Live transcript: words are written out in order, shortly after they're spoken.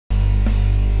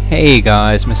Hey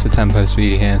guys, Mr. Tempo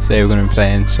Speedy here. Today we're going to be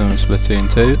playing some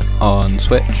Splatoon 2 on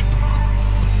Switch.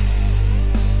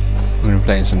 We're going to be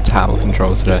playing some tower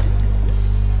control today.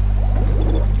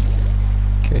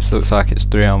 Okay, so it looks like it's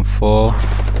 3 on 4.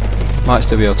 Might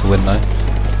still be able to win though.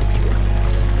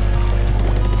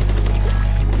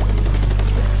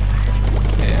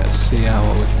 Yeah, let's see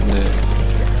what we can do.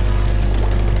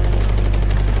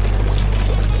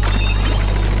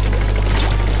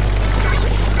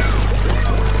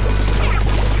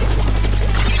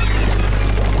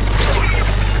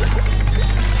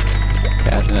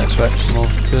 I didn't expect them all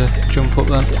to jump up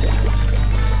then.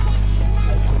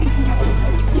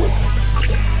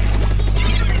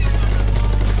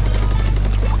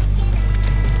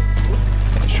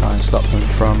 Let's try and stop them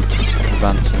from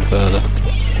advancing further.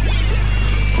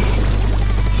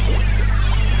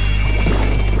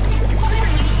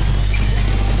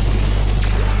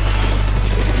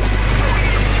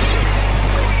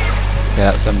 Okay,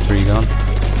 that's them 3 gone.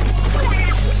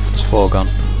 It's 4 gone.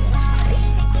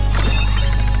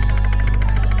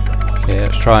 Okay,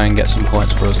 let's try and get some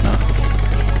points for us now.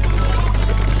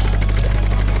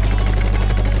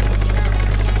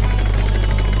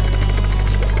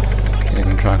 Okay, they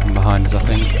can try and come behind us, I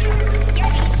think.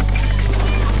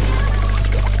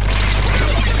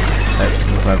 They can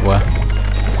move everywhere.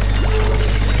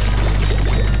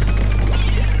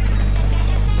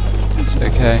 It's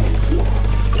okay.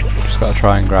 Just gotta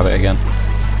try and grab it again.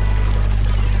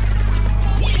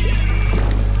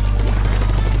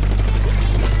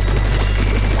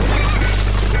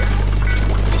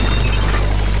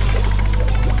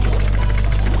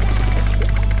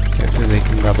 They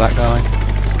can grab that guy.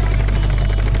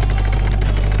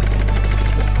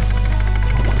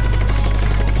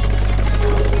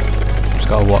 Just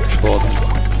gotta watch for them.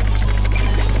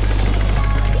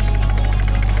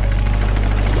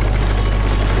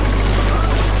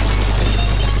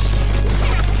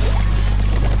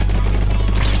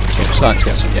 Okay, we're starting to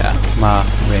get some, my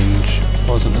range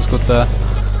wasn't as good there.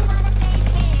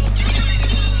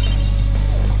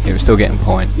 Yeah, we're still getting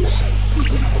points.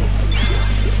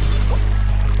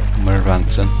 We're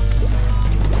advancing.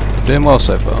 Doing well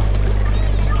so far.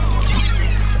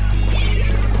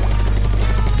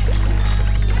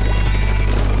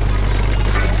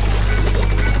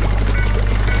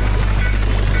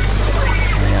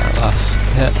 Yeah, last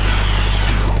hit.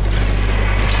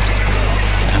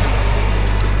 Yeah.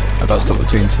 I got stuck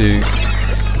between 2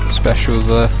 specials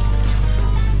there.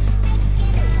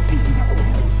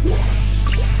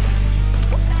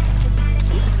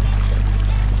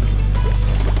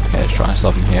 Let's try and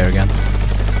stop him here again.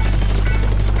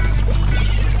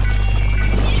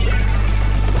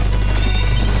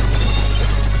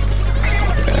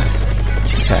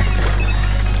 Okay.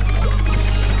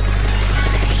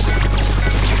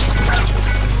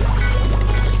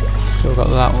 Still got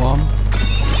that one.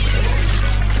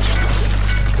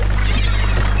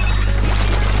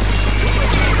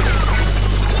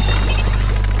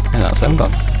 And that's him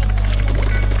gone.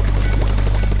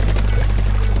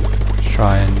 Let's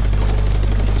try and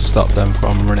stop them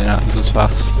from running at us as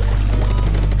fast.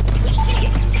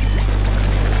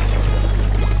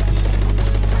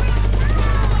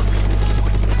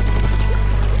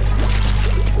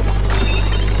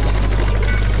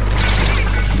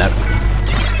 No. I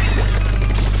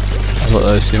thought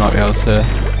those 2 might be able to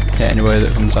hit any way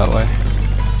that comes that way.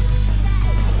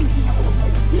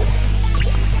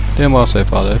 Doing well so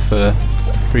far though for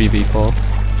 3v4.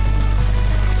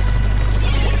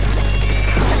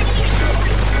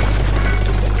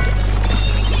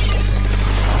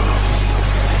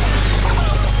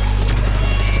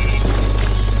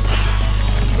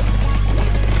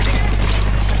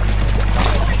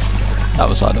 That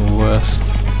was like the worst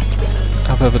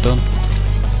I've ever done.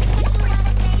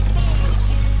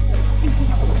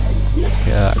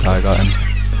 Yeah, that guy got him.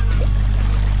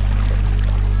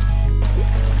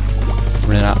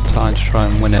 Running out of time to try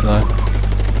and win it though.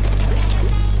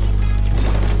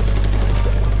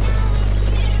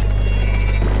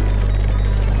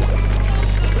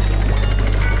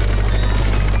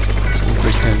 See if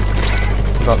we can.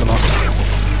 Got them off.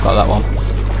 Got that one.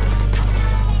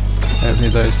 Hopefully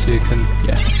those 2 can,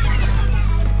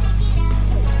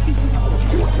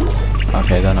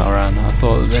 Okay, they're not around. I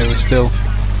thought that they were still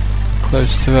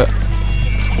close to it.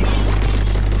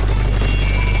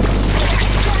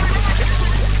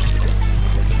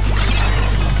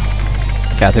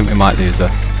 Okay, I think we might lose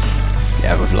this.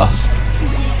 Yeah, we've lost.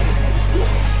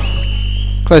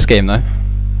 Close game though,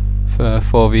 for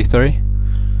 4v3.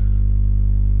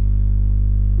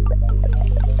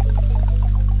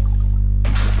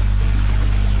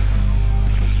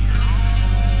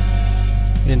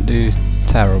 Didn't do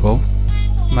terrible.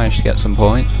 Managed to get some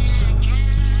points.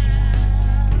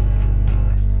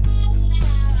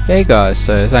 Okay guys,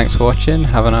 so thanks for watching,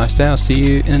 have a nice day, I'll see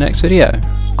you in the next video.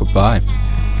 Goodbye.